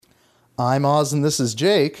I'm Oz and this is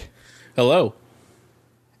Jake. Hello.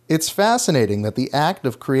 It's fascinating that the act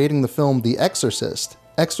of creating the film The Exorcist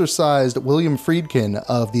exorcised William Friedkin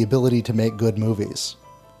of the ability to make good movies.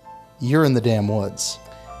 You're in the damn woods.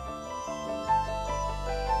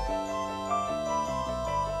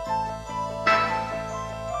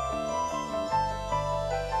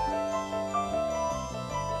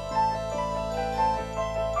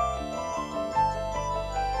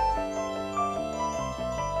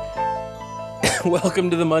 Welcome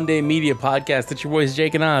to the Monday Media Podcast. It's your boys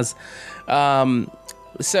Jake and Oz.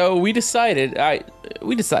 So we decided,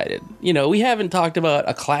 we haven't talked about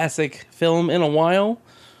a classic film in a while,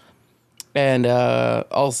 and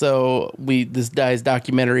also this guy's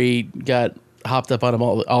documentary got hopped up on him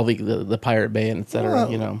all the Pirate Bay and etc.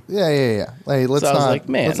 Yeah. Hey,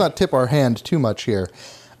 let's not tip our hand too much here.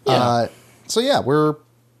 Yeah. We're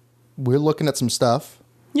looking at some stuff.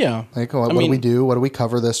 Yeah. Like, what do we do? What do we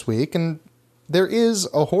cover this week? And there is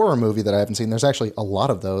a horror movie that I haven't seen. There's actually a lot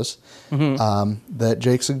of those that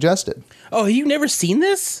Jake suggested. Oh, you've never seen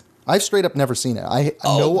this? I've straight up never seen it. I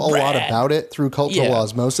know a lot about it through cultural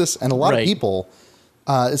osmosis, and a lot of people,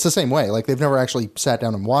 it's the same way. Like, they've never actually sat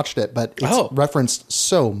down and watched it, but it's referenced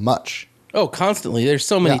so much. Oh, constantly. There's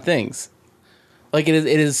so many things. Like, it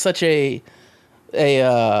is such the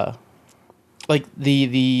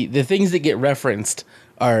things that get referenced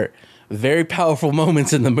are very powerful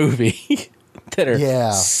moments in the movie. That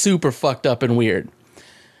are super fucked up and weird.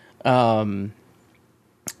 So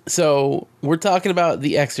we're talking about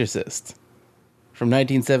The Exorcist from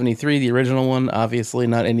 1973, the original one. Obviously,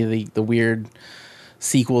 not any of the weird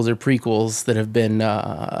sequels or prequels that have been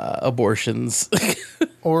abortions.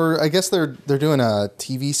 Or I guess they're doing a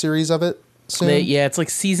TV series of it soon. It's like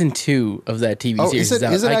season 2 of that TV series.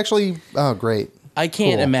 Is it actually? Oh, great. I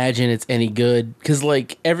can't imagine it's any good because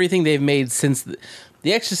like everything they've made since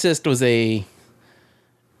The Exorcist was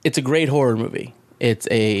it's a great horror movie. It's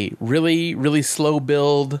a really, really slow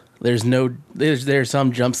build. There's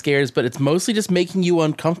some jump scares, but it's mostly just making you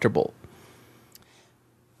uncomfortable.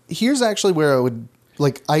 Here's actually where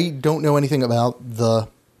I don't know anything about The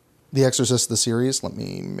Exorcist, the series. Let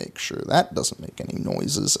me make sure that doesn't make any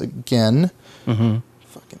noises again. Mm-hmm.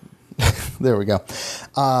 Fucking, there we go.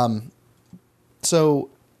 So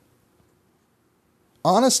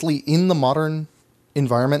honestly, in the modern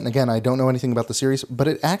environment, and again, I don't know anything about the series, but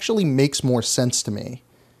it actually makes more sense to me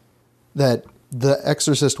that The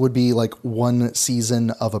Exorcist would be like one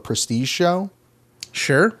season of a prestige show.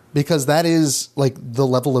 Sure. Because that is like the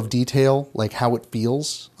level of detail, like how it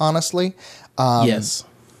feels, honestly. Yes.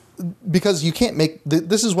 Because you can't make,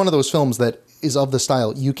 this is one of those films that is of the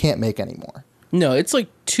style you can't make anymore. No, it's like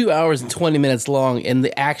 2 hours and 20 minutes long, and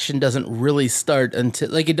the action doesn't really start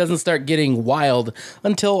until, it doesn't start getting wild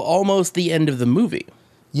until almost the end of the movie.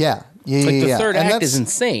 Yeah. The third act is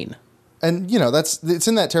insane. And, it's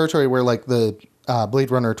in that territory where, like, the Blade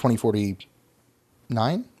Runner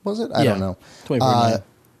 2049, was it? I don't know. 2049.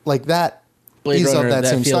 Like, that Blade is Runner, of that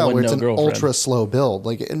same style where it's an ultra slow build.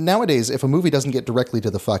 Like, nowadays, if a movie doesn't get directly to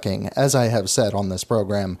the fucking, as I have said on this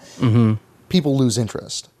program, people lose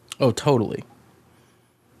interest. Oh, totally.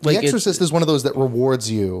 The Exorcist is one of those that rewards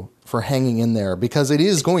you for hanging in there because it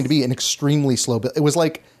is going to be an extremely slow build. It was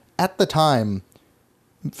like, at the time,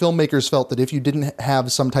 filmmakers felt that if you didn't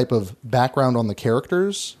have some type of background on the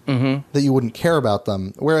characters, that you wouldn't care about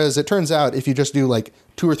them. Whereas it turns out if you just do like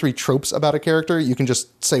 2 or 3 tropes about a character, you can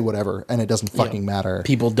just say whatever and it doesn't fucking matter.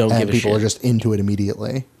 People don't give a shit. And people are just into it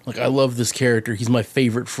immediately. Like, I love this character. He's my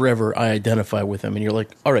favorite forever. I identify with him. And you're like,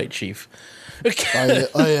 all right, Chief. I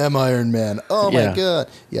am Iron Man. Oh my God.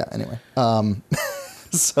 Yeah, anyway.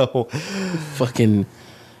 So fucking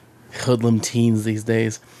hoodlum teens these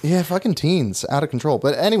days. Yeah, fucking teens. Out of control.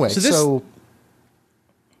 But anyway, so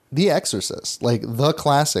The Exorcist, like the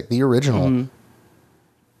classic, the original.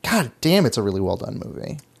 God damn, it's a really well done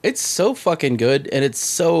movie. It's so fucking good and it's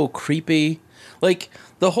so creepy. Like,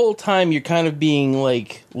 the whole time you're kind of being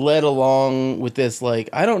like led along with this,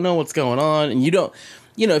 like, I don't know what's going on, and you don't.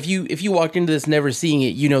 If you walked into this never seeing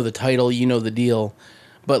it, you know the title, you know the deal.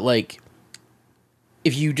 But, like,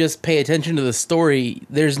 if you just pay attention to the story,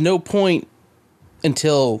 there's no point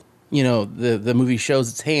until, the movie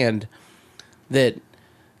shows its hand that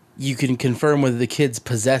you can confirm whether the kid's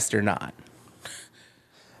possessed or not.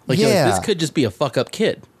 Like, this could just be a fuck-up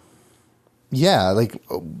kid. Yeah, like,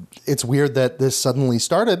 it's weird that this suddenly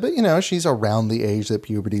started, but, she's around the age that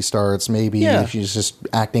puberty starts. Maybe she's just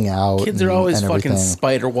acting out. Kids are always fucking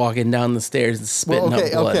spider walking down the stairs and spitting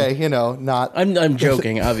up blood. Okay, not... I'm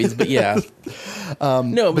joking, obviously, but yeah.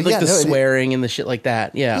 No, but like the swearing and the shit like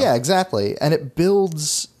that, yeah. Yeah, exactly. And it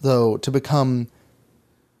builds, though, to become...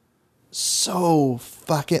 so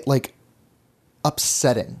fucking like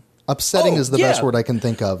upsetting. Upsetting is the best word I can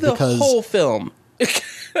think of. The whole film. It's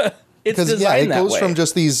designed it that goes way. from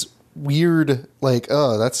just these weird, like,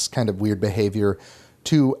 oh, that's kind of weird behavior,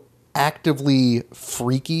 to actively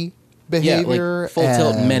freaky behavior. Like full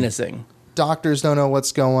tilt menacing. Doctors don't know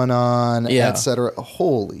what's going on, etc.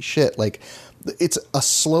 Holy shit. Like, it's a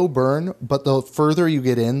slow burn, but the further you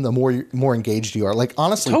get in, the more engaged you are. Like,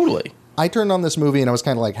 honestly, totally. I turned on this movie and I was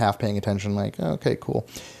kind of like half paying attention, like, okay, cool.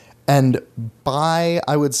 And by,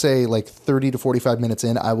 I would say, like 30 to 45 minutes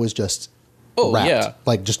in, I was just wrapped.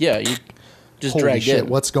 Like, just, you just holy dragged shit, in.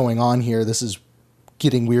 what's going on here? This is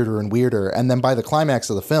getting weirder and weirder. And then by the climax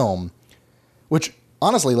of the film, which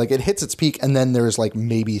honestly, like, it hits its peak and then there's like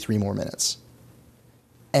maybe 3 more minutes.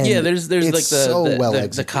 And there's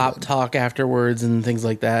like the cop talk afterwards and things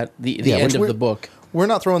like that. The end of the book. We're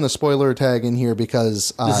not throwing the spoiler tag in here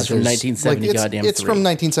because this is from 1970. Like, goddamn, it's from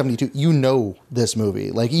 1972. You know this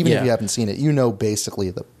movie. Like, even if you haven't seen it, you know basically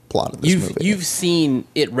the plot of this movie. You've seen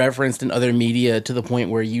it referenced in other media to the point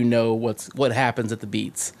where you know what happens at the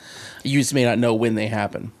beats. You just may not know when they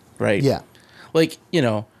happen, right? Yeah. Like, you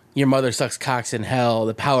know, your mother sucks cocks in hell.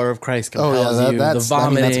 The power of Christ compels you. The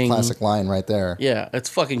vomiting. That's a classic line right there. Yeah, it's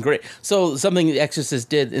fucking great. So something The Exorcist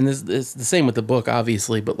did, and this is the same with the book,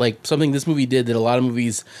 obviously, but like something this movie did that a lot of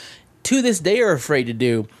movies to this day are afraid to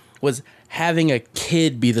do was having a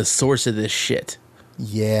kid be the source of this shit.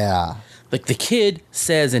 Yeah. Like, the kid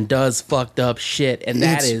says and does fucked up shit, and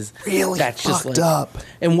that's fucked just like, up.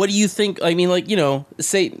 And what do you think? I mean, like, you know,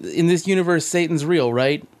 Satan in this universe, Satan's real,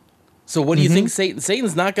 right? So what do you think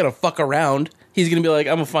Satan's not going to fuck around. He's going to be like,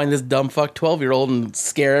 I'm going to find this dumb fuck 12-year-old and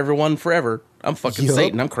scare everyone forever. I'm fucking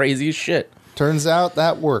Satan. I'm crazy as shit. Turns out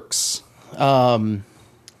that works. Holy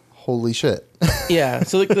shit. Yeah.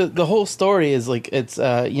 So like the whole story is like, it's,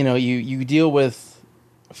 you know, you deal with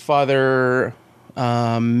Father,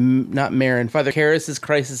 not Marin, Father Karras'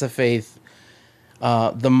 crisis of faith,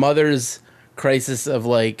 the mother's crisis of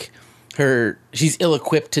like, she's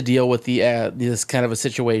ill-equipped to deal with this kind of a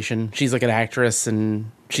situation. She's like an actress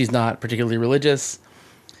and she's not particularly religious.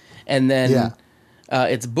 And then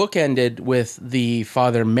it's bookended with the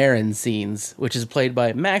Father Marin scenes, which is played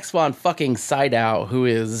by Max von fucking Sydow, who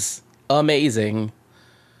is amazing.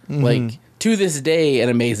 Like, to this day, an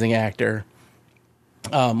amazing actor.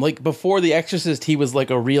 Like, before The Exorcist, he was like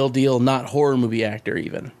a real deal, not horror movie actor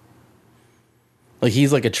even. Like,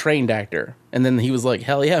 he's like a trained actor. And then he was like,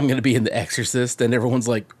 hell yeah, I'm going to be in The Exorcist. And everyone's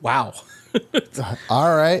like, wow.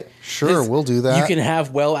 All right. Sure, we'll do that. You can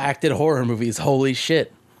have well-acted horror movies. Holy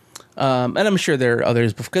shit. And I'm sure there are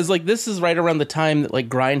others. Because, like, this is right around the time that, like,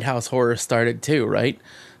 Grindhouse horror started, too, right?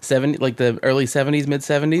 Like, the early 70s,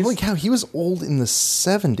 mid-70s. Holy cow, he was old in the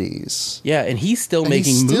 70s. Yeah, and he's still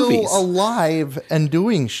making movies. He's still alive and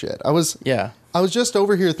doing shit. I was just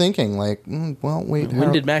over here thinking, like, well, wait.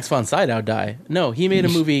 When did Max von Sydow die? No, he made a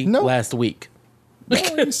movie last week.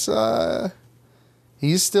 No,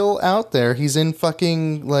 he's still out there. He's in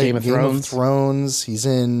fucking, like, Game of Thrones. He's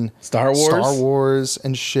in Star Wars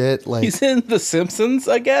and shit. Like, he's in The Simpsons,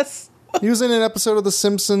 I guess. He was in an episode of The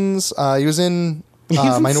Simpsons. He was in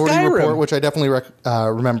Minority Skyrim. Report, which I definitely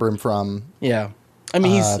remember him from. Yeah. I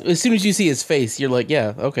mean, as soon as you see his face, you're like,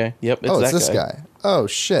 yeah, okay, yep, it's this guy. Oh,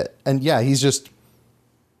 shit. And yeah, he's just,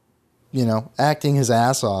 you know, acting his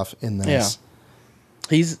ass off in this.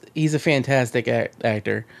 Yeah. He's a fantastic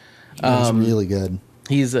actor. He's really good.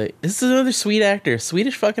 This is another sweet actor.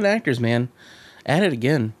 Swedish fucking actors, man. At it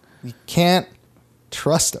again. You can't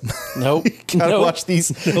trust him. Nope. Gotta watch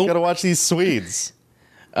these Swedes.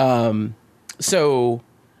 So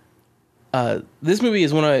this movie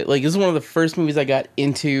is this is one of the first movies I got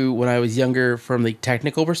into when I was younger from the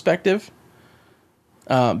technical perspective,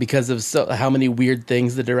 because of how many weird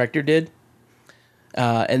things the director did,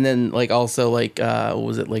 and then like also like what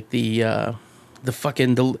was it, like the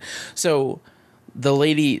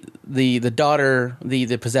lady, the daughter,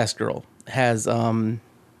 the possessed girl has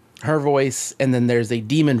her voice, and then there's a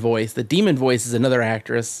demon voice. The demon voice is another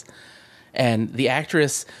actress, and the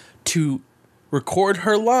actress, to record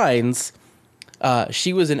her lines,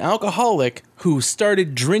 she was an alcoholic who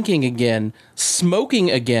started drinking again,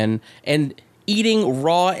 smoking again, and eating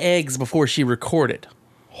raw eggs before she recorded.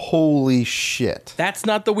 Holy shit. That's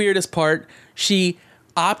not the weirdest part. She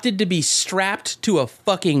opted to be strapped to a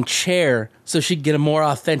fucking chair so she'd get a more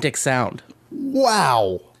authentic sound.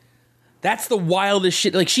 Wow. That's the wildest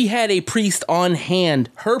shit. Like, she had a priest on hand,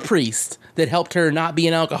 her priest, that helped her not be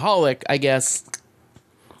an alcoholic, I guess,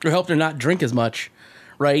 or helped her not drink as much,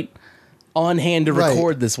 right? On hand to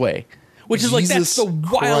record this way. Which is like, that's the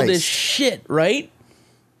wildest shit, right?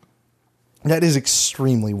 That is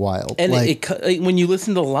extremely wild. And when you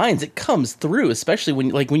listen to the lines, it comes through, especially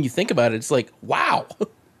when you think about it. It's like, wow.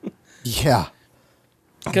 Yeah.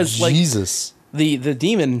 Because Jesus. The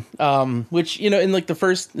demon, which, in like the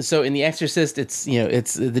first, so in The Exorcist, it's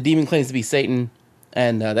the demon claims to be Satan,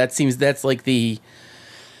 and that's like the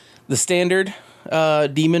standard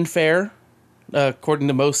demon fare, according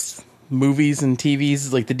to most movies and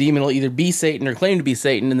TVs. Like the demon will either be Satan or claim to be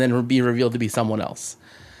Satan, and then be revealed to be someone else.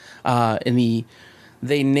 They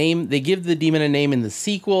give the demon a name in the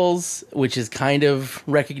sequels, which is kind of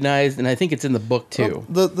recognized, and I think it's in the book too.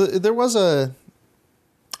 Well, there was a.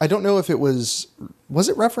 I don't know if it was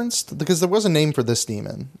it referenced? Because there was a name for this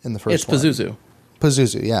demon in the first one. It's Pazuzu.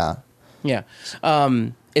 Pazuzu, yeah. Yeah.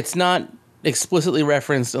 It's not explicitly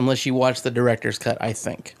referenced unless you watch the director's cut, I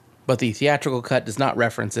think. But the theatrical cut does not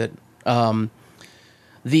reference it. So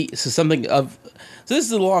this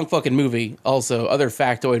is a long fucking movie. Also, other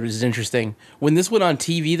factoid, which is interesting. When this went on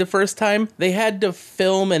TV the first time, they had to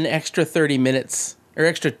film an extra 30 minutes or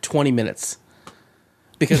extra 20 minutes.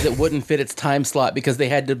 Because it wouldn't fit its time slot, because they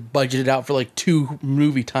had to budget it out for like 2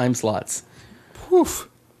 movie time slots. Poof.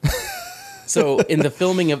 So in the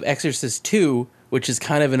filming of Exorcist 2, which is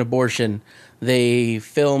kind of an abortion, they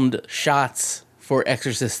filmed shots for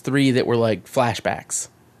Exorcist 3 that were like flashbacks.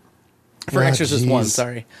 For Exorcist 1,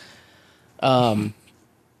 sorry.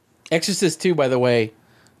 Exorcist 2, by the way,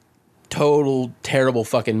 total terrible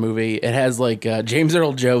fucking movie. It has like James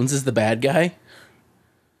Earl Jones is the bad guy.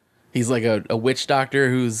 He's like a witch doctor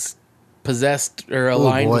who's possessed or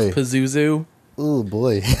aligned with Pazuzu. Oh,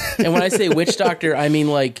 boy. And when I say witch doctor, I mean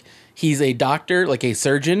like he's a doctor, like a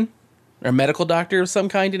surgeon or a medical doctor of some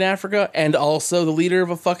kind in Africa, and also the leader of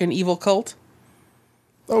a fucking evil cult.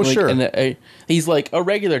 Oh, like, sure. And he's like a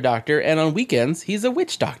regular doctor, and on weekends, he's a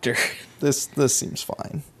witch doctor. This seems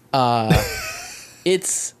fine.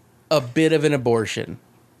 It's a bit of an abortion.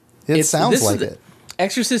 It sounds like it.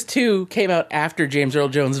 Exorcist 2 came out after James Earl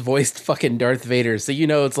Jones voiced fucking Darth Vader, so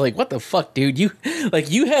it's like, what the fuck, dude? You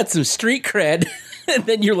had some street cred, and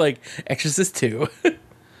then you're like, Exorcist 2.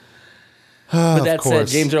 But that said,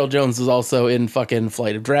 James Earl Jones was also in fucking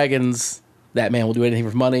Flight of Dragons. That man will do anything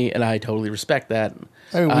for money, and I totally respect that.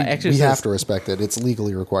 I mean, we have to respect it. It's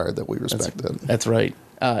legally required that we respect it. That's right.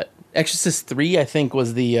 Exorcist 3, I think,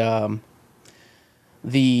 was the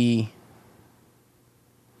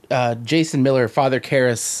Jason Miller, Father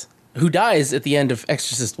Karras, who dies at the end of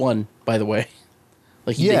Exorcist 1, by the way.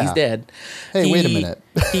 Like, he's dead. Hey, wait a minute.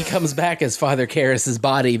 He comes back as Father Karras'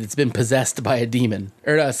 body that's been possessed by a demon.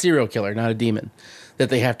 Or a serial killer, not a demon, that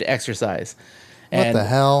they have to exorcise. What the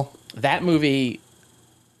hell? That movie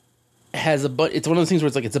has it's one of those things where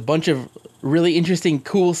it's like it's a bunch of really interesting,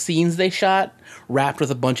 cool scenes they shot, wrapped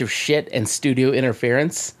with a bunch of shit and studio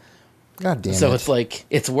interference. God damn it. So it's like,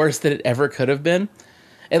 it's worse than it ever could have been.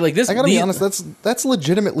 And like this, I gotta be honest, that's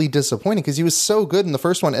legitimately disappointing because he was so good in the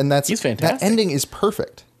first one, and he's fantastic. That ending is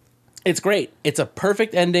perfect. It's great. It's a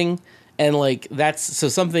perfect ending, and like that's so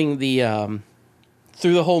something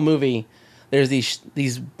through the whole movie, there's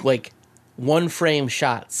these like one frame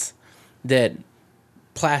shots that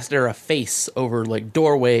plaster a face over like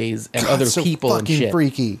doorways and other people and shit.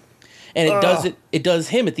 Freaky. And it does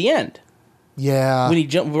him at the end. Yeah.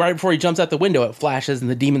 When right before he jumps out the window, it flashes and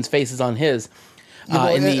the demon's face is on his.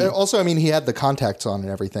 Also, I mean, he had the contacts on and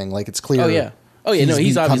everything. Like, it's clear. Oh yeah. No,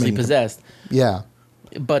 he's obviously possessed. Yeah.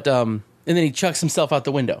 But and then he chucks himself out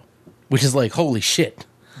the window, which is like, holy shit.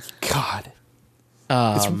 God.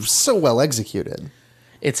 It's so well executed.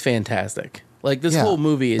 It's fantastic. Like, this whole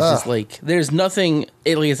movie is just like, there's nothing.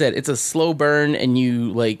 Like I said, it's a slow burn, and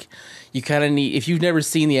you kind of need, if you've never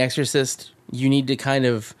seen The Exorcist, you need to kind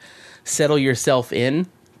of settle yourself in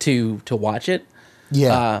to watch it.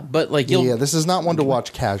 Yeah. But like, this is not one to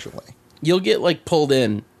watch casually. You'll get like pulled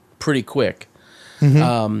in pretty quick.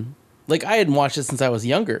 Mm-hmm. Like, I hadn't watched it since I was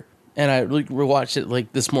younger, and I rewatched it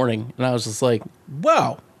like this morning, and I was just like,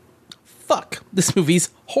 wow, fuck, this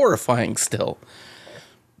movie's horrifying still.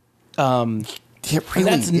 It really and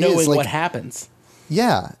that's knowing like, what happens.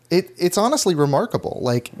 Yeah, it's honestly remarkable.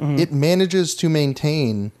 Like, it manages to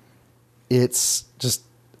maintain its just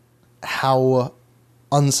how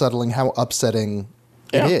unsettling, how upsetting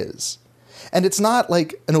it is. And it's not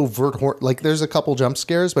like an overt horror. Like, there's a couple jump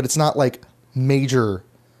scares, but it's not like major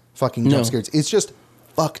fucking jump scares. It's just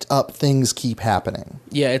fucked up things keep happening.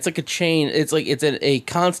 Yeah, it's like a chain. It's like it's a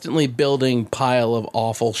constantly building pile of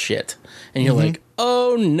awful shit. And you're like,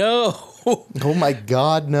 oh no. Oh my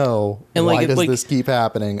God, no. And why does this keep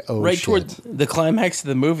happening? Oh, right shit. toward the climax of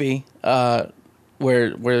the movie,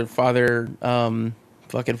 where Father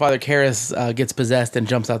Karras gets possessed and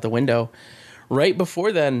jumps out the window. Right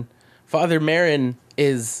before then, Father Merrin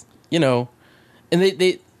is, and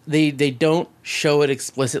they don't show it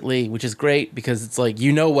explicitly, which is great because it's like,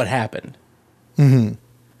 what happened. Mm-hmm.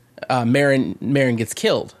 Merrin gets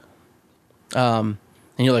killed. And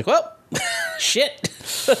you're like, well, shit.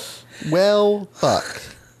 Well, fuck.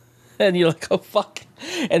 And you're like, oh, fuck.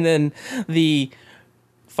 And then the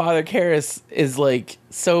Father Karras is like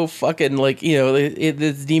so fucking like,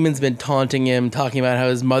 this demon's been taunting him, talking about how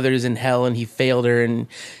his mother's in hell and he failed her and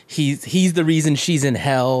he's the reason she's in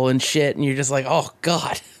hell and shit. And you're just like, oh,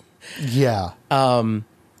 God. Yeah. It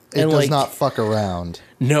does not fuck around.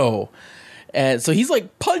 No. And so he's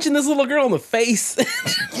like punching this little girl in the face.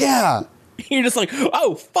 Yeah. You're just like,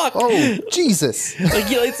 oh, fuck. Oh, Jesus. Like,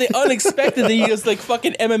 it's unexpected that he just, like,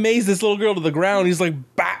 fucking MMAs this little girl to the ground. He's like,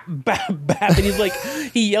 bap, bap, bap. And he's like,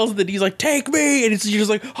 he yells at it. He's like, take me. And you're just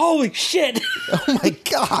like, holy shit. Oh, my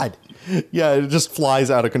God. Yeah, it just flies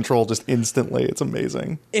out of control just instantly. It's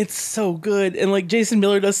amazing. It's so good. And, like, Jason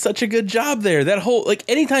Miller does such a good job there. That whole, like,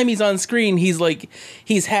 anytime he's on screen, he's, like,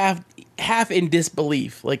 he's half in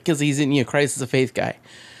disbelief. Like, because he's in, Christ is a faith guy.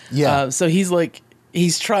 Yeah. So he's, like,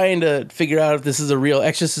 he's trying to figure out if this is a real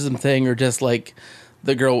exorcism thing or just like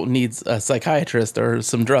the girl needs a psychiatrist or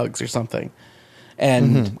some drugs or something.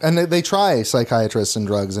 And and they try psychiatrists and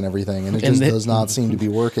drugs and everything, and it just does not seem to be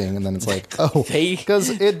working. And then it's like, oh,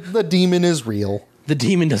 because the demon is real. The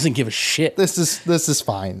demon doesn't give a shit. This is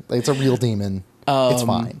fine. It's a real demon. It's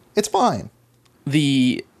fine. It's fine.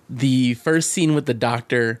 The first scene with the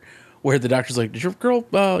doctor, where the doctor's like, "Did your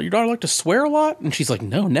daughter like to swear a lot?" And she's like,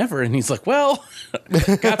 "No, never." And he's like, "Well,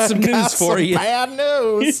 got some news for you. Bad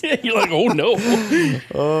news." You're like, "Oh no."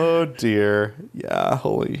 Oh dear. Yeah.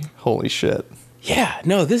 Holy shit. Yeah.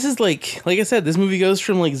 No, this is like I said, this movie goes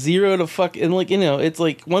from like 0 to fuck, and like it's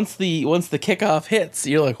like once the kickoff hits,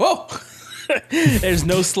 you're like, whoa. There's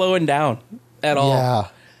no slowing down at all. Yeah.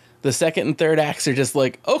 The second and third acts are just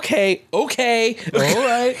like, okay, all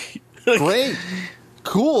right, great.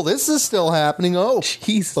 Cool, this is still happening. Oh,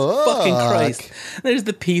 Jesus fucking Christ. There's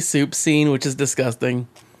the pea soup scene, which is disgusting.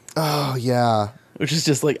 Oh, yeah. Which is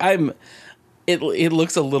just like, it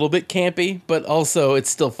looks a little bit campy, but also it's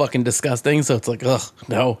still fucking disgusting. So it's like, ugh,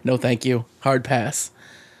 no, thank you. Hard pass.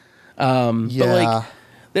 Yeah. But like,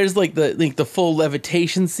 there's like the full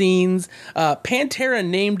levitation scenes. Pantera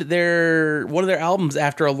named one of their albums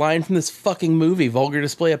after a line from this fucking movie, Vulgar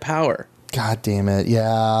Display of Power. God damn it.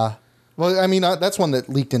 Yeah. Well, I mean, that's one that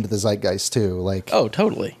leaked into the zeitgeist, too. Like, oh,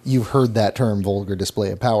 totally. You've heard that term, vulgar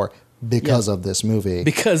display of power, because of this movie.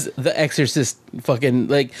 Because The Exorcist fucking,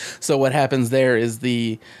 like, so what happens there is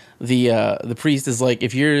the priest is like,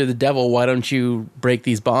 if you're the devil, why don't you break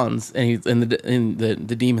these bonds? And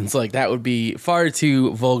the demon's like, that would be far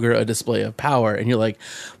too vulgar a display of power. And you're like,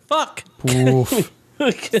 fuck. Oof.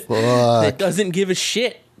 Fuck. It doesn't give a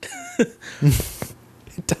shit.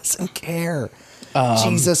 It doesn't care.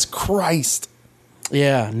 Jesus Christ.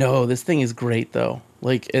 Yeah, no, this thing is great though.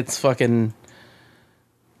 Like, it's fucking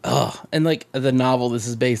and like the novel this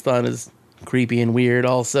is based on is creepy and weird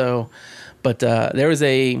also. But there was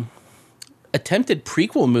a attempted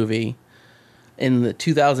prequel movie in the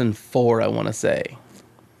 2004, I want to say,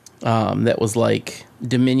 that was like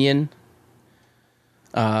Dominion,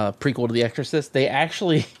 prequel to The Exorcist. They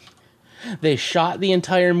shot the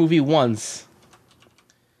entire movie once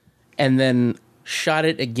and then shot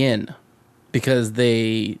it again because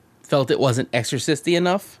they felt it wasn't Exorcist-y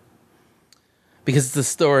enough. Because it's the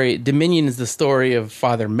story, Dominion is the story of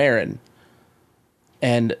Father Merrin.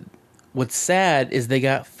 And what's sad is they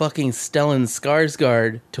got fucking Stellan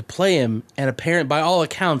Skarsgård to play him, and by all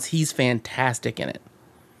accounts, he's fantastic in it.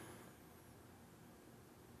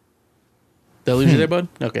 Did I lose you there, bud?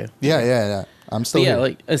 Okay. Yeah. I'm still here.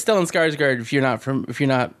 Like Stellan Skarsgård, if you're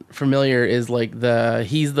not familiar, is like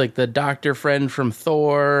he's like the doctor friend from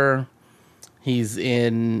Thor. He's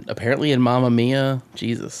apparently in Mamma Mia.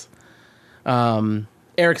 Jesus.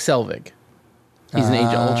 Eric Selvig. He's in Age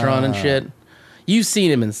of Ultron and shit. You've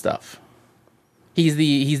seen him and stuff. He's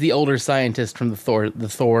the older scientist from the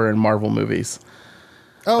Thor and Marvel movies.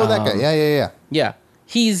 Oh, that guy. Yeah. Yeah.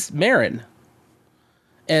 He's Merrin.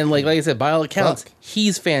 And like I said, by all accounts,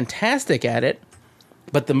 he's fantastic at it.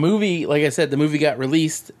 But the movie, like I said, the movie got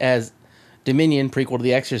released as Dominion, prequel to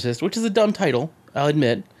The Exorcist, which is a dumb title, I'll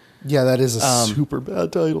admit. Yeah, that is a super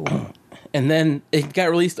bad title. And then it got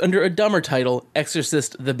released under a dumber title,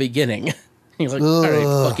 Exorcist: The Beginning. You're like, all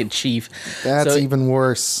right, fucking chief. That's even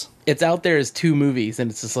worse. It's out there as 2 movies, and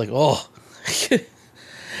it's just like, oh.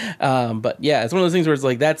 But yeah, it's one of those things where it's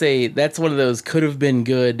like, that's one of those could have been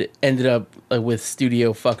good, ended up with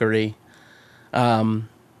studio fuckery.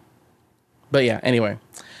 But yeah, anyway.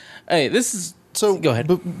 Hey, this is So go ahead.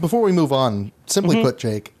 Before we move on, simply put,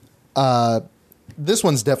 Jake, this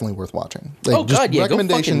one's definitely worth watching. Like, oh God, yeah!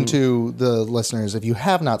 Recommendation to the listeners: if you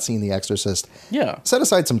have not seen The Exorcist, set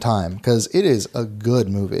aside some time because it is a good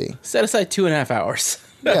movie. Set aside 2.5 hours.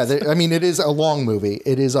 Yeah, I mean, it is a long movie.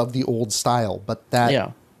 It is of the old style, but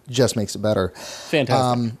that just makes it better.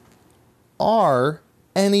 Fantastic. Are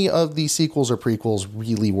any of the sequels or prequels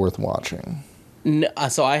really worth watching? No,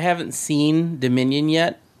 so I haven't seen Dominion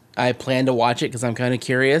yet. I plan to watch it because I'm kind of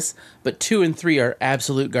curious. But 2 and 3 are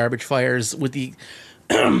absolute garbage fires, with the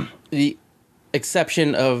the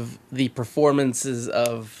exception of the performances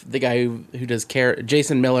of the guy who does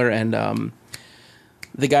Jason Miller, and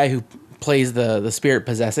the guy who plays the spirit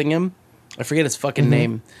possessing him. I forget his fucking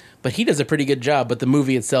name, but he does a pretty good job. But the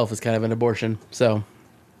movie itself is kind of an abortion. So,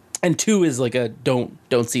 and 2 is like a don't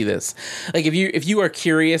see this. Like if you are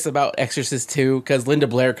curious about Exorcist 2, because Linda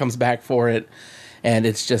Blair comes back for it. And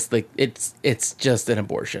it's just like it's just an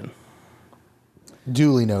abortion.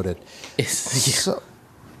 Duly noted. So,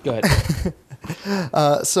 go ahead.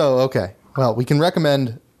 Okay. Well, we can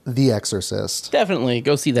recommend The Exorcist. Definitely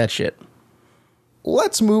go see that shit.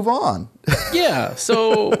 Let's move on. Yeah.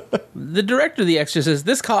 So the director of The Exorcist,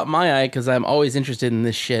 this caught my eye because I'm always interested in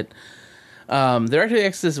this shit. The director of The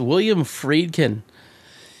Exorcist, William Friedkin.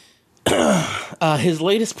 His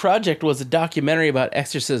latest project was a documentary about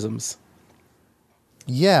exorcisms.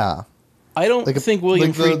 Yeah. I don't think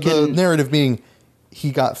William Friedkin... The narrative being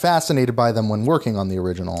he got fascinated by them when working on the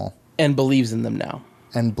original. And believes in them now.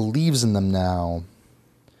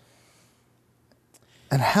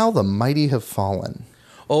 And how the mighty have fallen.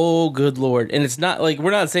 Oh, good Lord. And it's not like... We're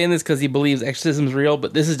not saying this because he believes exorcism's real,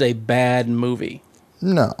 but this is a bad movie.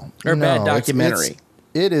 No. Or bad documentary.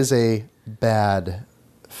 It is a bad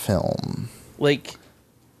film. Like...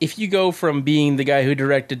 If you go from being the guy who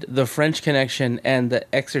directed The French Connection and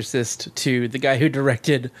The Exorcist to the guy who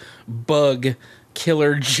directed Bug,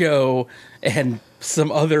 Killer Joe, and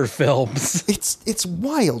some other films. It's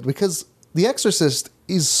wild because The Exorcist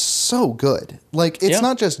is so good. Like, it's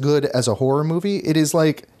not just good as a horror movie. It is,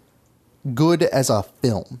 like, good as a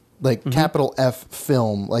film. Like, capital F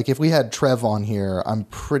film. Like, if we had Trev on here, I'm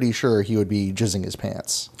pretty sure he would be jizzing his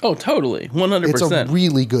pants. Oh, totally. 100%. It's a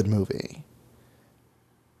really good movie.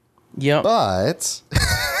 Yep. But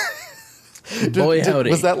boy howdy.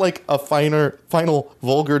 Was that like a final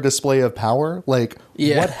vulgar display of power? Like,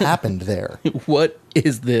 what happened there? What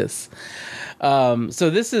is this? So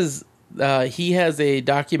this is he has a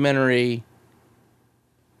documentary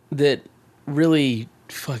that really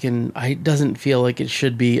doesn't feel like it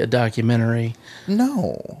should be a documentary.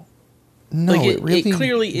 No, like it really it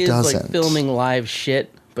clearly doesn't. Is like filming live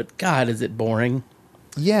shit, but God, is it boring?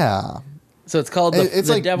 Yeah. So it's called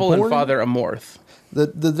The Devil and Father Amorth. The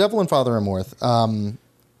Devil and Father Amorth.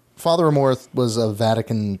 Father Amorth was a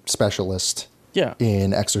Vatican specialist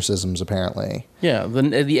in exorcisms, apparently. Yeah,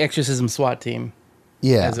 the exorcism SWAT team.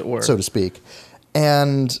 Yeah, as it were. So to speak.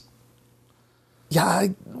 And,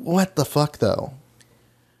 what the fuck, though?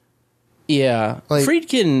 Yeah. Like,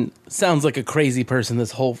 Friedkin sounds like a crazy person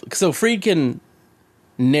So Friedkin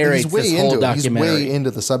narrates this whole documentary. He's way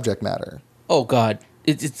into the subject matter. Oh, God.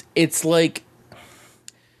 It's like,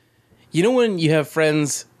 you know when you have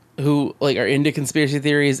friends who like are into conspiracy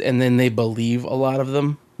theories and then they believe a lot of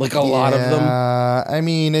them, like a lot of them. I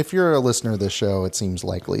mean, if you're a listener of this show, it seems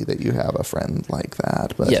likely that you have a friend like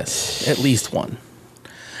that. But yes, at least one.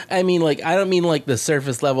 I mean, like, I don't mean like the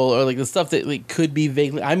surface level or like the stuff that like could be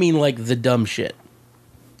vaguely. I mean like the dumb shit,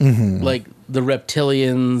 like the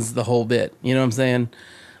reptilians, the whole bit. You know what I'm saying?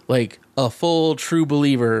 Like a full true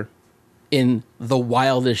believer in the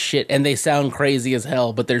wildest shit, and they sound crazy as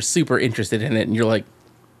hell, but they're super interested in it, and you're like,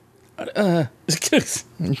 oh, you're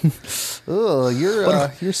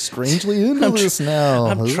strangely into this now.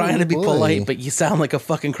 I'm trying to be polite, but you sound like a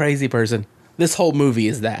fucking crazy person. This whole movie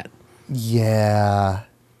is that. Yeah.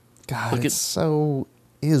 God, it so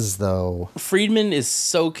is, though. Friedman is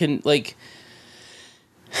so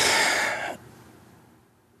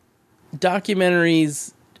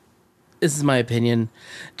documentaries, this is my opinion.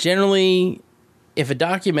 Generally, if a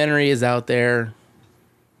documentary is out there,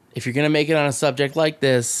 if you're going to make it on a subject like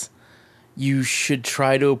this, you should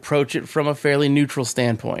try to approach it from a fairly neutral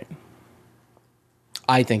standpoint.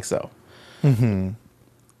 I think so.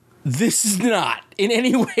 This is not, in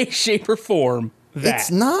any way, shape, or form, that.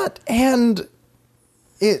 It's not, and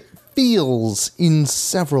it feels, in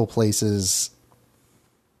several places,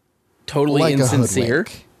 totally like insincere.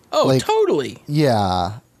 Oh, totally.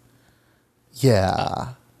 Yeah. Yeah.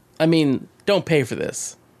 I mean, don't pay for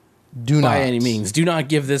this. Do not. By any means. Do not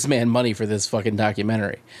give this man money for this fucking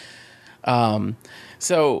documentary.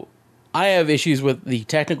 So I have issues with the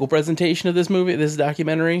technical presentation of this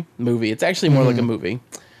documentary. It's actually more like a movie.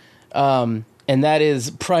 And that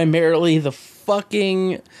is primarily the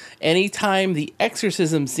fucking... Anytime the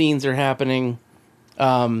exorcism scenes are happening,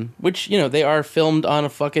 which, they are filmed on a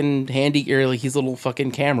fucking handy... or like his little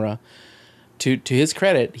fucking camera. To his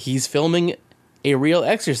credit, he's filming a real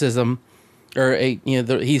exorcism... or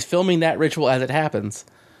he's filming that ritual as it happens.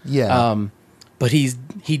 Yeah. But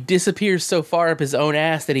he disappears so far up his own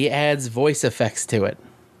ass that he adds voice effects to it.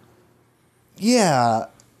 Yeah.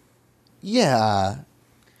 Yeah.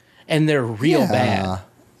 And they're real bad.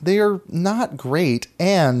 They are not great.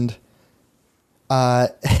 And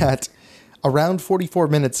at around 44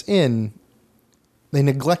 minutes in, they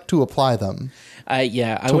neglect to apply them. I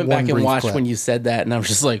went back and watched clip. when you said that, and I was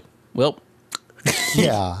just like, well,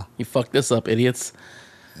 yeah. You fucked this up, idiots.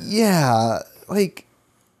 Yeah. Like,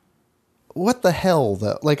 what the hell,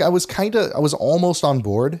 though? Like, I was almost on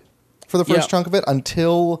board for the first chunk of it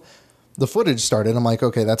until the footage started. I'm like,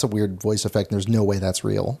 okay, that's a weird voice effect. And there's no way that's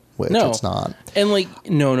real, which it's not. And like,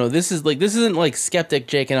 no, this isn't like Skeptic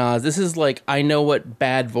Jake and Oz. This is like, I know what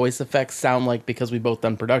bad voice effects sound like because we both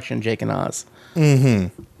done production, Jake and Oz.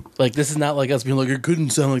 Mm-hmm. Like, this is not like us being like, it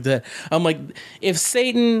couldn't sound like that. I'm like, if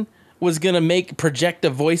Satan was going to project a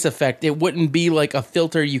voice effect, it wouldn't be like a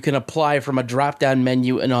filter you can apply from a drop-down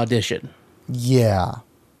menu in Audition. Yeah,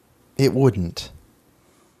 it wouldn't.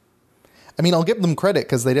 I mean, I'll give them credit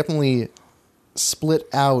because they definitely split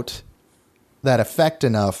out that effect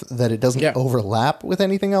enough that it doesn't overlap with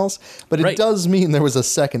anything else. But it does mean there was a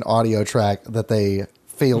second audio track that they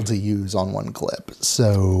failed to use on one clip.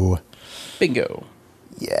 So, bingo.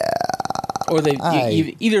 Yeah. Or they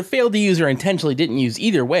either failed to use or intentionally didn't use.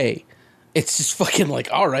 Either way, it's just fucking like,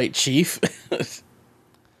 all right, chief.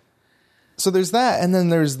 So there's that, and then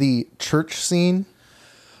there's the church scene.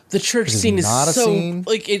 The church scene is not so... Scene.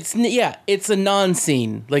 Like, it's a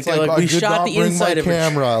non-scene. Like, we shot the inside of a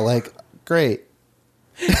camera. Like, great.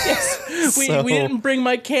 Yes, we didn't bring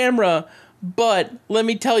my camera, but let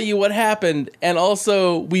me tell you what happened. And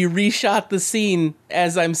also, we reshot the scene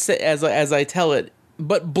as I tell it,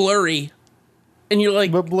 but blurry. And you're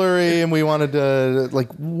like... But blurry, and we wanted to...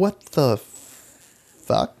 Like, what the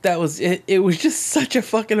fuck? That was... It was just such a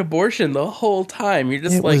fucking abortion the whole time. You're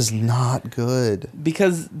just like... It was not good.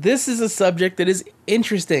 Because this is a subject that is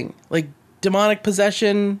interesting. Like, demonic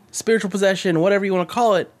possession, spiritual possession, whatever you want to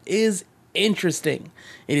call it, is interesting.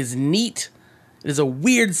 It is neat. It is a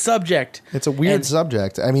weird subject. It's a weird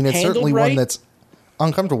subject. I mean, it's certainly one that's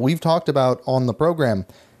uncomfortable. We've talked about on the program.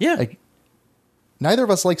 Yeah. Like, neither of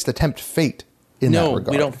us likes to tempt fate in that regard.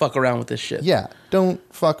 No, we don't fuck around with this shit. Yeah, don't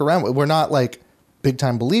fuck around with. We're not like big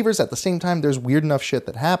time believers. At the same time, there's weird enough shit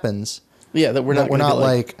that happens. Yeah, that we're not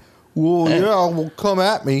like, well, well, come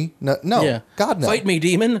at me. No, God, no. Fight me,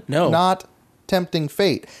 demon. No, not tempting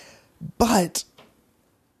fate. But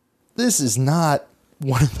this is not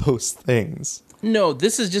one of those things. No,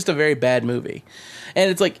 this is just a very bad movie, and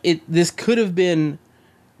it's like this could have been,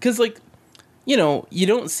 because like, you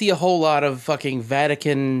don't see a whole lot of fucking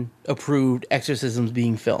Vatican approved exorcisms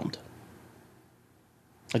being filmed.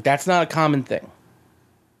 Like, that's not a common thing.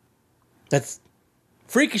 That's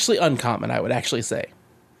freakishly uncommon, I would actually say.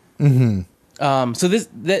 Mm-hmm. So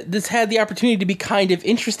this had the opportunity to be kind of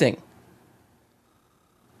interesting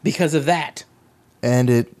because of that. And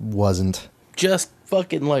it wasn't. Just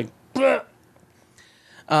fucking like...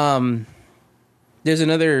 There's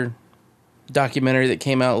another documentary that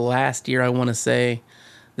came out last year, I want to say,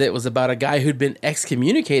 that was about a guy who'd been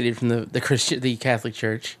excommunicated from the Catholic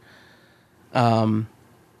Church.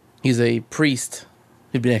 He's a priest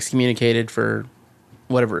who'd been excommunicated for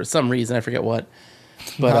some reason, I forget what.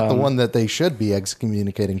 But, not the one that they should be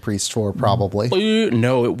excommunicating priests for, probably.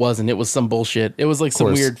 No, it wasn't. It was some bullshit. It was like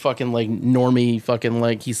some weird fucking like normie fucking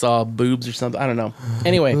like he saw boobs or something. I don't know.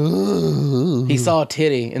 Anyway, he saw a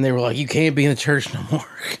titty and they were like, "You can't be in the church no more."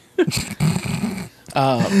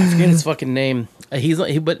 I forget his fucking name.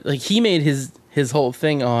 He made his whole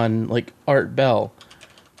thing on like Art Bell.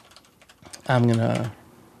 I'm gonna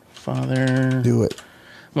do it.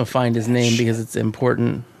 I'm gonna find his name because it's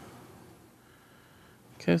important.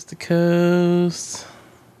 Coast to coast.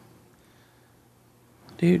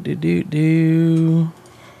 Do.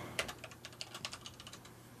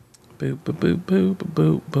 Boop, boop, boop, boop,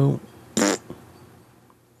 boop, boop.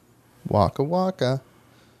 Waka waka.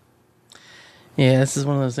 Yeah, this is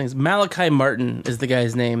one of those things. Malachi Martin is the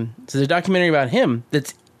guy's name. So there's a documentary about him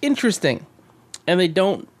that's interesting. And they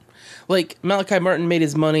don't... Like, Malachi Martin made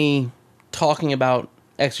his money talking about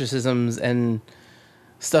exorcisms and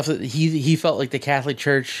stuff that he felt like the Catholic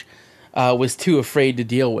Church was too afraid to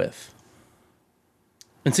deal with.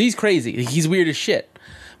 And so he's crazy. He's weird as shit.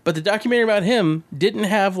 But the documentary about him didn't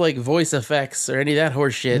have, like, voice effects or any of that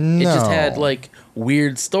horse shit. No. It just had, like,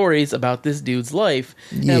 weird stories about this dude's life.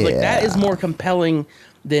 And I was like, that is more compelling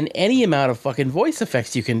than any amount of fucking voice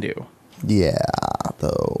effects you can do. Yeah,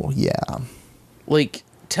 though. Yeah. Like,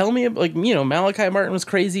 tell me, like, you know, Malachi Martin was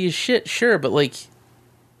crazy as shit, sure, but, like,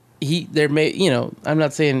 I'm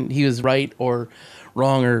not saying he was right or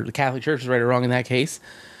wrong, or the Catholic Church was right or wrong in that case,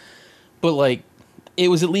 but, like, it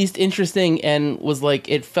was at least interesting, and was like,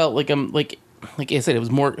 it felt like like I said, it was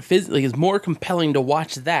more it's more compelling to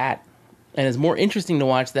watch that, and it's more interesting to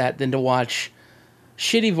watch that than to watch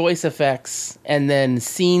shitty voice effects and then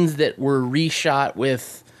scenes that were reshot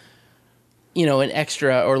with, you know, an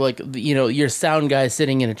extra, or, like, you know, your sound guy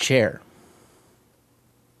sitting in a chair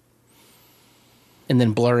and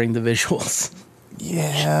then blurring the visuals.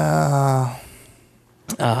 Yeah.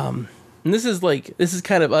 And this is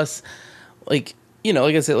kind of us, like, you know,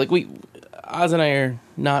 like I said, like, Oz and I are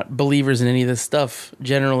not believers in any of this stuff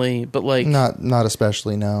generally, but, like, not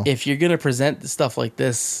especially, no. If you're gonna present stuff like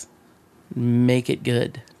this, make it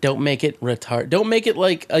good. Don't make it retard. Don't make it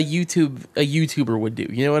like a YouTuber would do.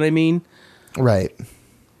 You know what I mean? Right.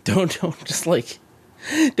 Don't just, like,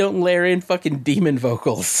 don't layer in fucking demon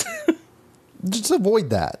vocals. Just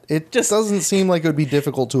avoid that. It just doesn't seem like it would be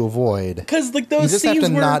difficult to avoid. Because, like, those scenes you just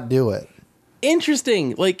have to not do it.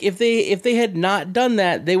 Interesting. Like, if they had not done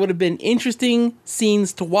that, they would have been interesting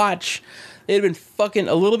scenes to watch. They'd have been fucking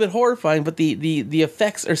a little bit horrifying, but the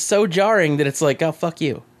effects are so jarring that it's like, oh, fuck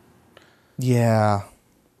you. Yeah.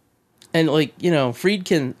 And, like, you know,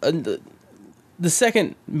 Friedkin, the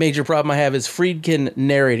second major problem I have is Friedkin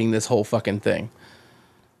narrating this whole fucking thing.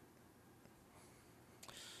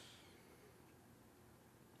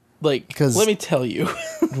 Like, let me tell you.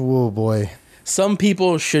 Oh, boy. Some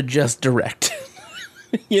people should just direct.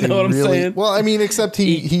 You know what I'm saying? Well, I mean, except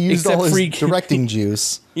he used all his directing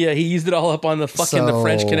juice. Yeah, he used it all up on the fucking the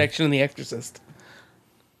French Connection and The Exorcist.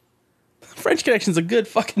 French Connection's a good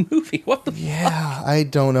fucking movie. What the fuck? Yeah, I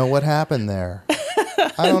don't know what happened there.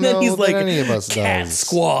 I don't know he's like, any of us Cat does.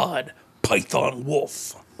 Squad, Python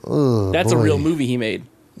Wolf. Oh, that's a real movie he made.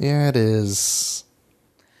 Yeah, it is.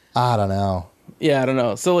 I don't know. Yeah, I don't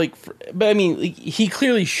know. So, like, but I mean, like, he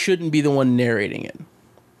clearly shouldn't be the one narrating it.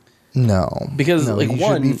 No. Because, like, he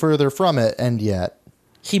should be further from it, and yet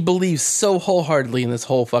he believes so wholeheartedly in this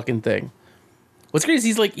whole fucking thing. What's crazy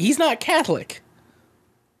is, like, he's not Catholic.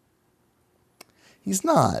 He's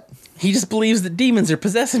not. He just believes that demons are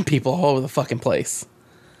possessing people all over the fucking place.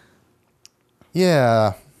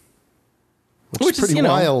 Yeah. Which is pretty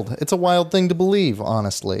wild. It's a wild thing to believe,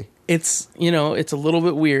 honestly. It's, you know, it's a little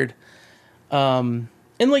bit weird. And,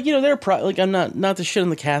 like, you know, there are like, I'm not to shit on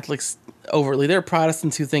the Catholics overtly. There are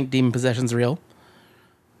Protestants who think demon possession's real.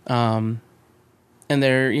 And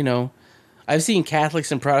they're, you know, I've seen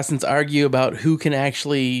Catholics and Protestants argue about who can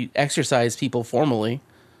actually exorcise people formally,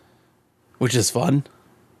 which is fun.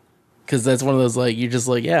 Because that's one of those, like, you're just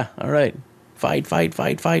like, yeah, all right, fight.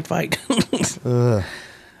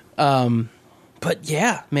 But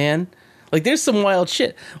yeah, man, like, there's some wild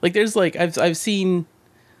shit. Like, there's, like, I've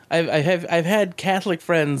had Catholic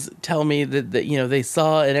friends tell me that, you know, they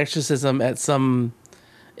saw an exorcism at some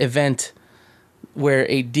event where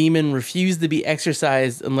a demon refused to be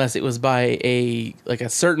exorcised unless it was by a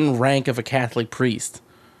certain rank of a Catholic priest.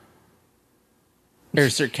 Or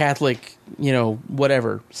certain Catholic, you know,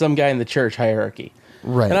 whatever, some guy in the church hierarchy.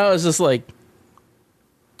 Right. And I was just like,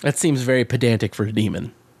 that seems very pedantic for a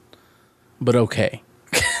demon. But okay.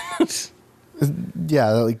 Yeah,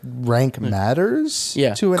 like, rank matters?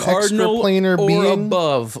 Yeah. To an Cardinal extraplanar or being?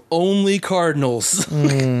 above, only cardinals.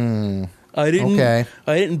 I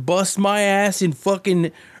didn't bust my ass in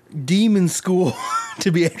fucking demon school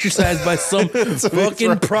to be exercised by some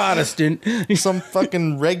fucking Protestant. Some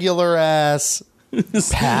fucking regular ass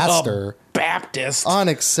pastor. Baptist.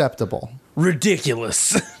 Unacceptable.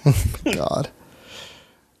 Ridiculous. God.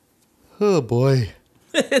 Oh, boy.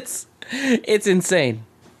 It's insane.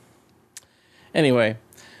 Anyway,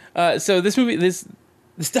 so this movie, this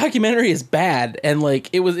documentary is bad, and, like,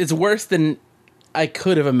 it's worse than I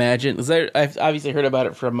could have imagined. I've obviously heard about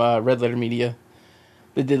it from Red Letter Media.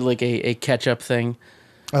 They did, like, a catch up thing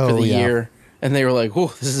for the year, and they were like, "Oh,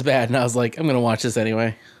 this is bad," and I was like, "I'm gonna watch this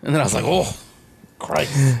anyway." And then I was like, "Oh,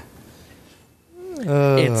 Christ,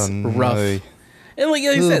 it's rough." And, like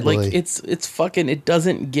I said, like, it's fucking. It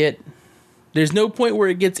doesn't get. There's no point where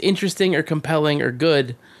it gets interesting or compelling or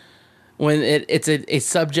good when it's a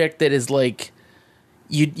subject that is, like,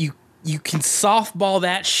 you can softball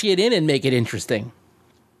that shit in and make it interesting.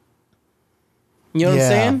 You know what I'm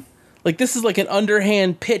saying? Like, this is like an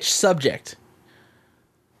underhand pitch subject.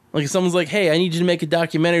 Like, if someone's like, hey, I need you to make a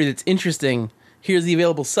documentary that's interesting. Here's the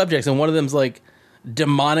available subjects. And one of them's like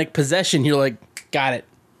demonic possession. You're like, got it.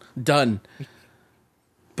 Done.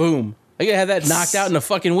 Boom. I gotta have that knocked out in a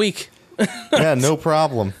fucking week. Yeah, no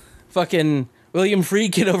problem. Fucking William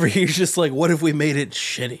Friedkin over here is just like, what if we made it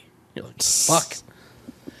shitty? You're like, fuck.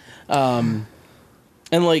 And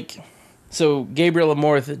like, so Gabriel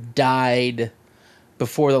Amorth died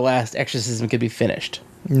before the last exorcism could be finished.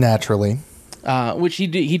 Naturally. Which he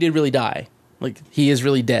did really die. Like, he is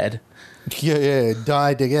really dead. Yeah,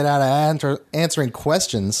 died to get out of answering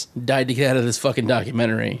questions. Died to get out of this fucking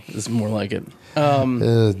documentary. It's more like it. Oh,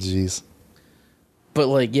 jeez. But,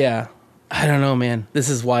 like, yeah. I don't know, man. This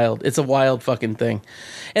is wild. It's a wild fucking thing.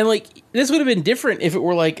 And, like, this would have been different if it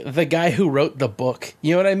were, like, the guy who wrote the book.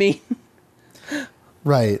 You know what I mean?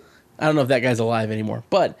 Right. I don't know if that guy's alive anymore.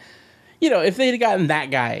 But, you know, if they'd gotten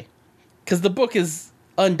that guy. Because the book is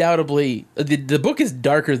undoubtedly... The book is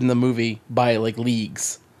darker than the movie by, like,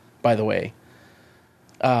 leagues, by the way.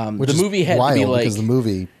 Which the movie had to be, like... because the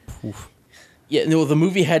movie... Oof. Yeah, no, the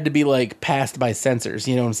movie had to be, like, passed by censors.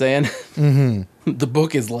 You know what I'm saying? Mm-hmm. The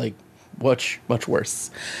book is, like... much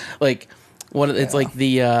worse. Like it's like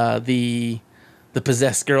the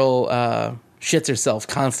possessed girl shits herself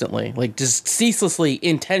constantly, like just ceaselessly,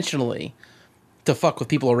 intentionally to fuck with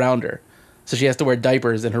people around her. So she has to wear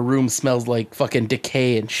diapers and her room smells like fucking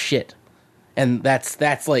decay and shit. And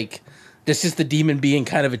that's like that's just the demon being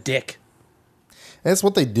kind of a dick. That's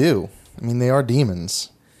what they do. I mean, they are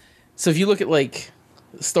demons. So if you look at like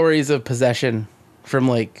stories of possession from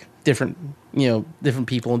like different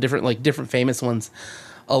people and different famous ones,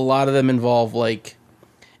 a lot of them involve like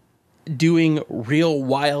doing real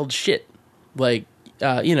wild shit, like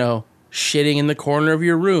shitting in the corner of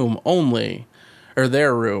your room only, or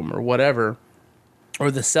their room, or whatever,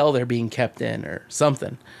 or the cell they're being kept in, or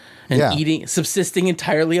something, and subsisting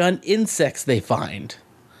entirely on insects they find.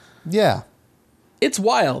 Yeah, it's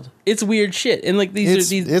wild. It's weird shit, and like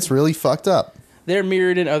it's really fucked up. They're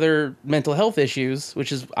mirrored in other mental health issues,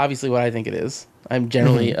 which is obviously what I think it is. I'm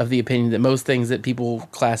generally of the opinion that most things that people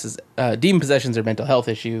class as demon possessions are mental health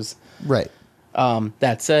issues. Right.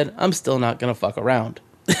 That said, I'm still not going to fuck around.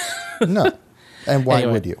 No. And why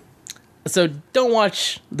would you? So don't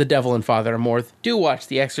watch The Devil and Father Amorth. Do watch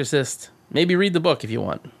The Exorcist. Maybe read the book if you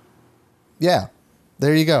want. Yeah.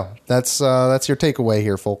 There you go. That's your takeaway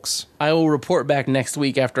here, folks. I will report back next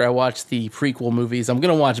week after I watch the prequel movies. I'm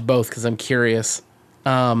going to watch both because I'm curious.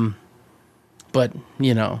 But,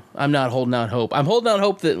 I'm not holding out hope. I'm holding out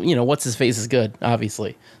hope that, what's-his-face is good,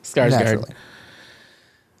 obviously. Skarsgård. Naturally.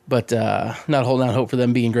 But not holding out hope for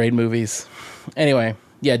them being great movies. Anyway,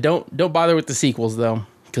 yeah, don't bother with the sequels, though,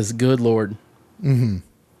 because good Lord. Mm-hmm.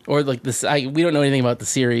 Or, like, we don't know anything about the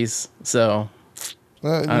series, so...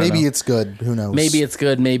 maybe it's good. Who knows? Maybe it's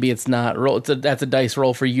good. Maybe it's not. That's a dice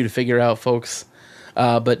roll for you to figure out, folks.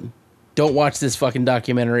 But don't watch this fucking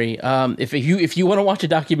documentary. If you want to watch a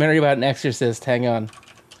documentary about an exorcist, hang on.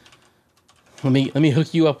 Let me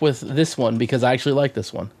hook you up with this one because I actually like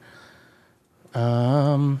this one.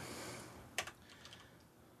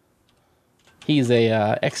 He's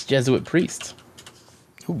a ex-Jesuit priest.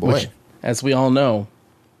 Oh boy! Which, as we all know,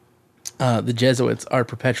 the Jesuits are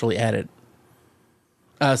perpetually at it.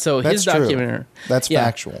 So that's his documentary... True. That's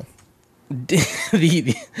factual.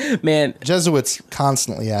 Man... Jesuits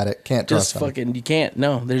constantly at it. Can't trust them. You can't.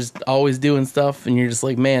 No, there's always doing stuff, and you're just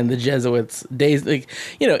like, man, the Jesuits... Days... Like,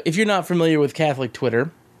 if you're not familiar with Catholic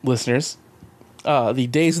Twitter, listeners, the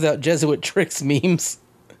Days Without Jesuit Tricks memes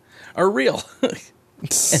are real.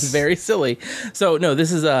 And very silly. So, no,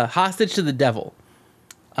 this is a Hostage to the Devil.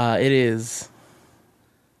 It is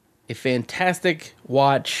a fantastic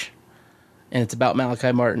watch... And it's about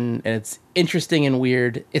Malachi Martin, and it's interesting and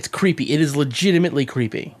weird. It's creepy. It is legitimately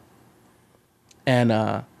creepy. And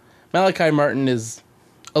Malachi Martin is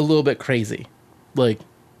a little bit crazy. Like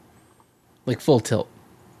full tilt.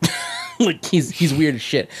 Like he's weird as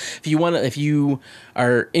shit. If you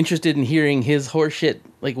are interested in hearing his horse shit,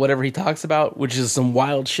 like whatever he talks about, which is some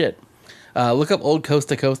wild shit, look up old Coast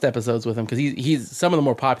to Coast episodes with him, because he's some of the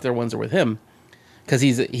more popular ones are with him. Because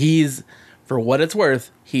he's for what it's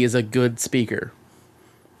worth, he is a good speaker.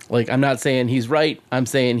 Like, I'm not saying he's right. I'm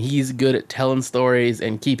saying he's good at telling stories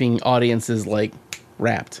and keeping audiences, like,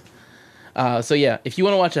 wrapped. So, yeah, if you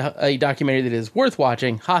want to watch a documentary that is worth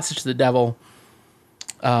watching, Hostage to the Devil,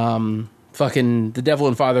 fucking The Devil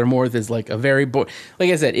and Father Amorth is, like, a very... like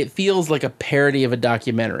I said, it feels like a parody of a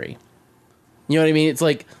documentary. You know what I mean? It's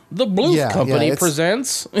like, the Blues Company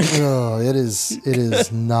presents... Oh, it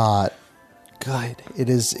is not... good. It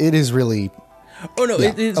is really Oh no,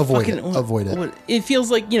 Yeah, it's avoid fucking it. Avoid it. It feels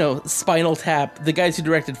like, Spinal Tap. The guys who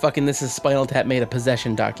directed fucking This Is Spinal Tap made a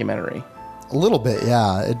possession documentary. A little bit,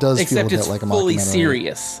 yeah. It does feel a bit like a mockumentary. Except it's fully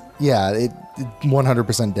serious. Yeah, it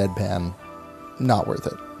 100% deadpan. Not worth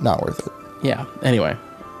it. Not worth it. Yeah. Anyway,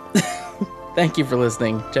 thank you for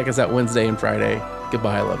listening. Check us out Wednesday and Friday.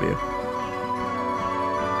 Goodbye. I love you.